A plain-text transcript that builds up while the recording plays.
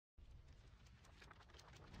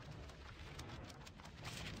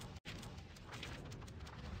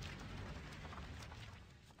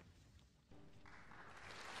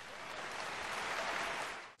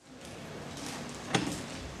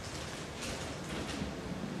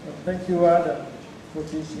Thank you, Adam, for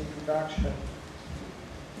this introduction.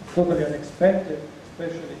 Totally unexpected,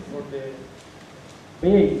 especially for the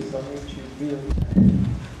base on which you build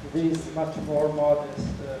this much more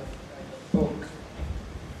modest kind of book.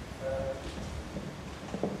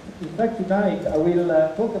 In fact, tonight I will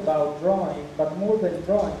talk about drawing, but more than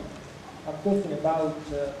drawing, I'm talking about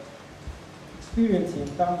experiencing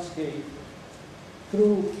townscape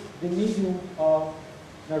through the medium of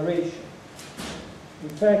narration. In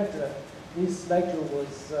fact, this lecture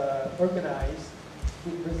was organized to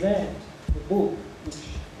present the book which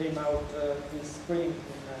came out this spring in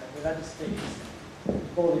the United States,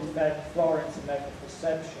 called in fact Florence and Mecca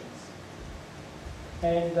Perceptions.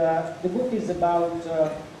 And the book is about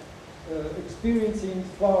experiencing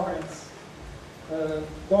Florence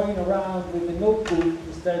going around with a notebook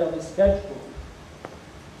instead of a sketchbook.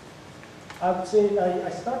 I would say I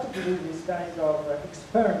started to do this kind of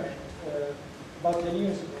experiment about 10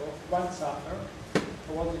 years ago. One summer, I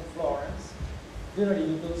was in Florence. Generally,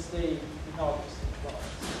 you don't stay in August in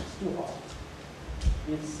Florence. It's too hot.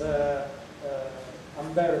 It's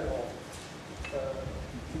unbearable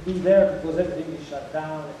to be there because everything is shut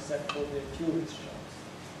down except for the tourist shops.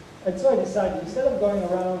 And so I decided, instead of going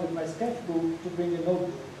around with my sketchbook, to bring a notebook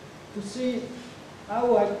to see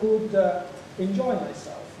how I could enjoy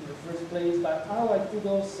myself in the first place, but how I could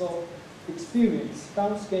also experience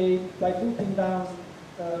townscape by putting down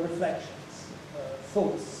reflections,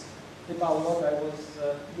 thoughts about what I was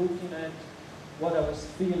looking at, what I was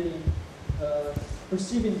feeling,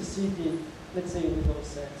 perceiving the city, let's say, with those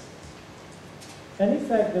senses. And in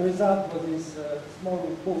fact, the result was this small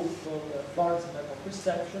book called Florence and Mecca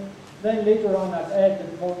Perception. Then later on, I've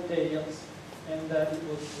added more details, and it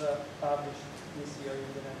was published this year in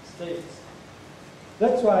the United States.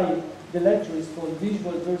 That's why the lecture is called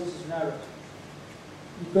Visual versus Narrative,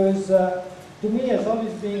 because to me it's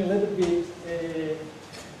always been a little bit a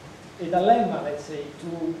dilemma, let's say,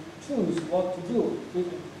 to choose what to do,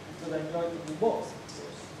 even because I enjoy to do both, of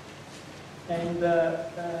course. And,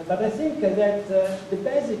 but I think that the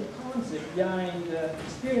basic concept behind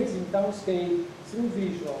experiencing townscape through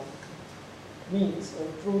visual means, or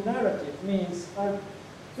through narrative means, are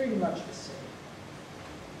pretty much the same.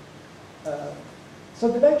 So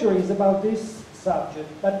the lecture is about this subject,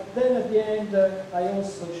 but then at the end I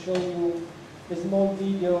also show you a small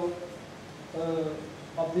video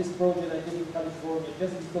of this project I did in California,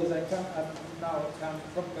 just because I come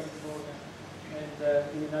from California, and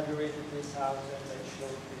we inaugurated this house and I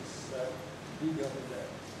showed this video over there.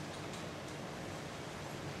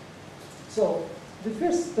 So the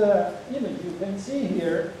first image you can see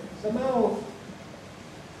here somehow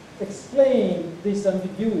explain this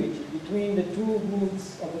ambiguity between the two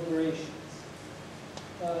modes of operations.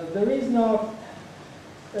 There is not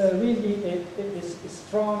really a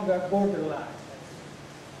strong borderline.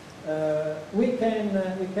 We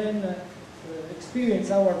can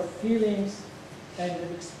experience our feelings and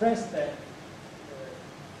express them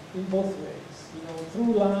in both ways. You know,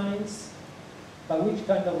 through lines, but which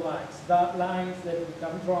kind of lines? That lines that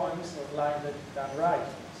become drawings or lines that become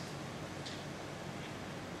writings.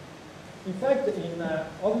 In fact, in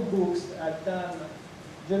other books I've done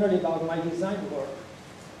generally about my design work,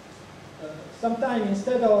 sometimes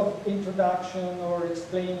instead of introduction or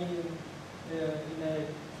explaining in a,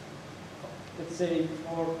 let's say,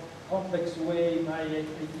 more complex way my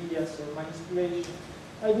ideas or my inspiration,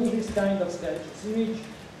 I do this kind of sketches in which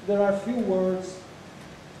there are few words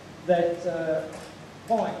that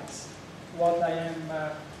points what I am,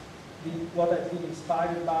 what I've been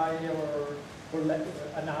inspired by, or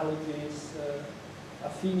analogies,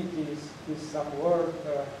 affinities with some work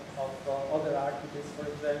of other architects, for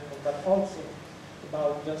example, but also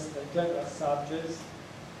about just general subjects.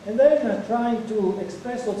 And then trying to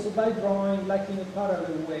express also by drawing, like in a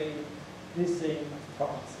parallel way, this same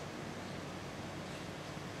concept.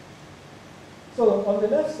 So on the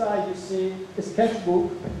left side you see a sketchbook,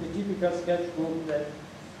 the typical sketchbook that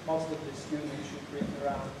most of the students should bring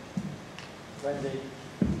around when they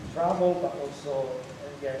travel, but also, I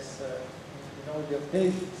guess, in all the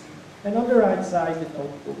occasions. And on the right side, the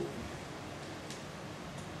notebook.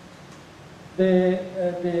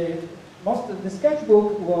 The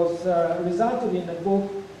sketchbook was resulted in a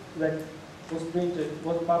book that was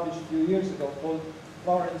published a few years ago called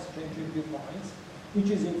Florence Changing Viewpoints, which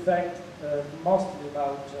is in fact mostly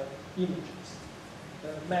about images,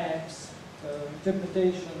 maps,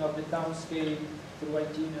 interpretation of the townscape through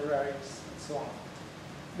itineraries, and so on.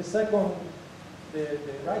 The second, the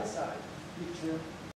right side picture